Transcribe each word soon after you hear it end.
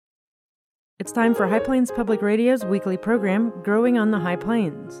It's time for High Plains Public Radio's weekly program, Growing on the High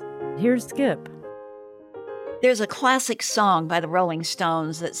Plains. Here's Skip. There's a classic song by the Rolling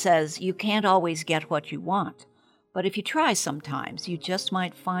Stones that says, "You can't always get what you want, but if you try sometimes, you just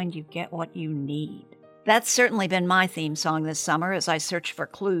might find you get what you need." That's certainly been my theme song this summer as I search for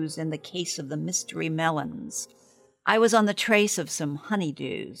clues in the case of the mystery melons. I was on the trace of some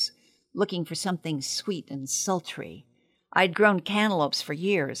honeydews, looking for something sweet and sultry. I'd grown cantaloupes for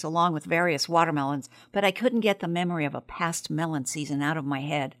years, along with various watermelons, but I couldn't get the memory of a past melon season out of my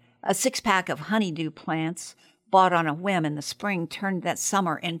head. A 6-pack of honeydew plants, bought on a whim in the spring, turned that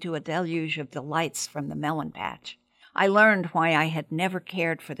summer into a deluge of delights from the melon patch. I learned why I had never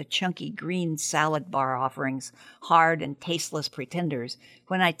cared for the chunky green salad bar offerings, hard and tasteless pretenders,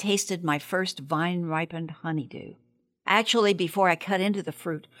 when I tasted my first vine-ripened honeydew. Actually, before I cut into the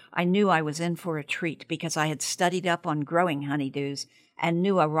fruit, I knew I was in for a treat because I had studied up on growing honeydews and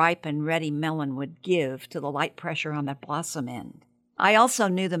knew a ripe and ready melon would give to the light pressure on the blossom end. I also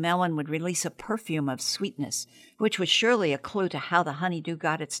knew the melon would release a perfume of sweetness, which was surely a clue to how the honeydew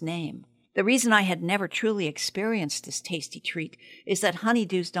got its name. The reason I had never truly experienced this tasty treat is that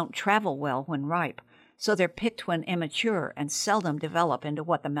honeydews don't travel well when ripe, so they're picked when immature and seldom develop into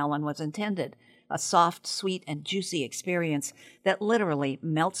what the melon was intended, a soft, sweet, and juicy experience that literally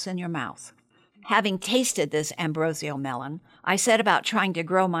melts in your mouth. Having tasted this ambrosial melon, I set about trying to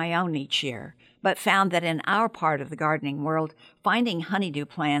grow my own each year, but found that in our part of the gardening world, finding honeydew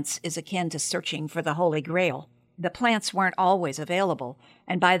plants is akin to searching for the Holy Grail. The plants weren't always available,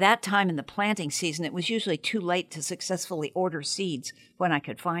 and by that time in the planting season, it was usually too late to successfully order seeds when I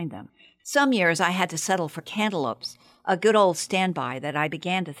could find them. Some years I had to settle for cantaloupes, a good old standby that I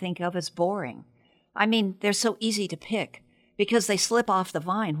began to think of as boring. I mean, they're so easy to pick, because they slip off the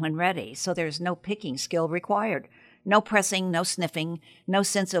vine when ready, so there's no picking skill required. No pressing, no sniffing, no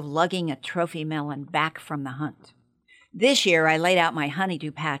sense of lugging a trophy melon back from the hunt. This year, I laid out my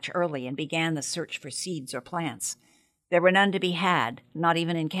honeydew patch early and began the search for seeds or plants. There were none to be had, not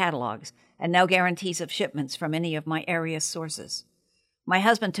even in catalogs, and no guarantees of shipments from any of my area sources. My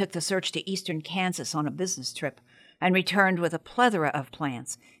husband took the search to eastern Kansas on a business trip and returned with a plethora of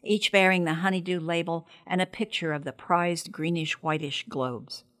plants, each bearing the honeydew label and a picture of the prized greenish-whitish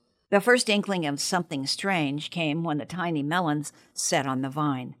globes. The first inkling of something strange came when the tiny melons set on the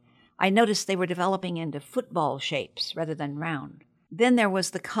vine. I noticed they were developing into football shapes rather than round. Then there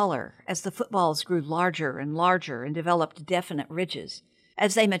was the color, as the footballs grew larger and developed definite ridges.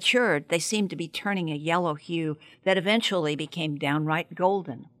 As they matured, they seemed to be turning a yellow hue that eventually became downright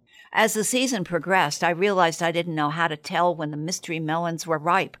golden. As the season progressed, I realized I didn't know how to tell when the mystery melons were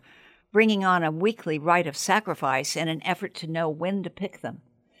ripe, bringing on a weekly rite of sacrifice in an effort to know when to pick them.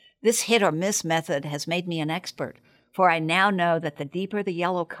 This hit-or-miss method has made me an expert, for I now know that the deeper the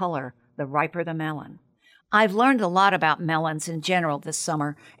yellow color, the riper the melon. I've learned a lot about melons in general this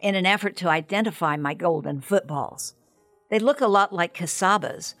summer in an effort to identify my golden footballs. They look a lot like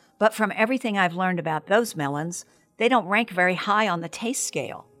casabas, but from everything I've learned about those melons, they don't rank very high on the taste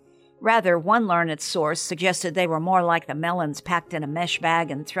scale. Rather, one learned source suggested they were more like the melons packed in a mesh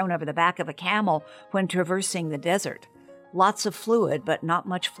bag and thrown over the back of a camel when traversing the desert. Lots of fluid, but not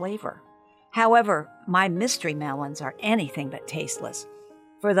much flavor. However, my mystery melons are anything but tasteless,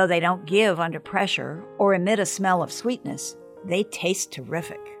 for though they don't give under pressure or emit a smell of sweetness, they taste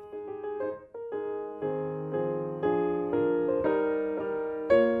terrific.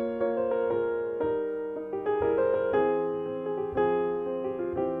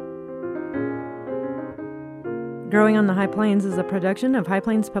 Growing on the High Plains is a production of High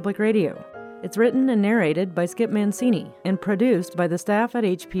Plains Public Radio. It's written and narrated by Skip Mancini and produced by the staff at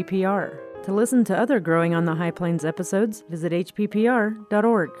HPPR. To listen to other Growing on the High Plains episodes, visit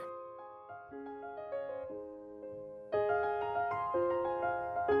hppr.org.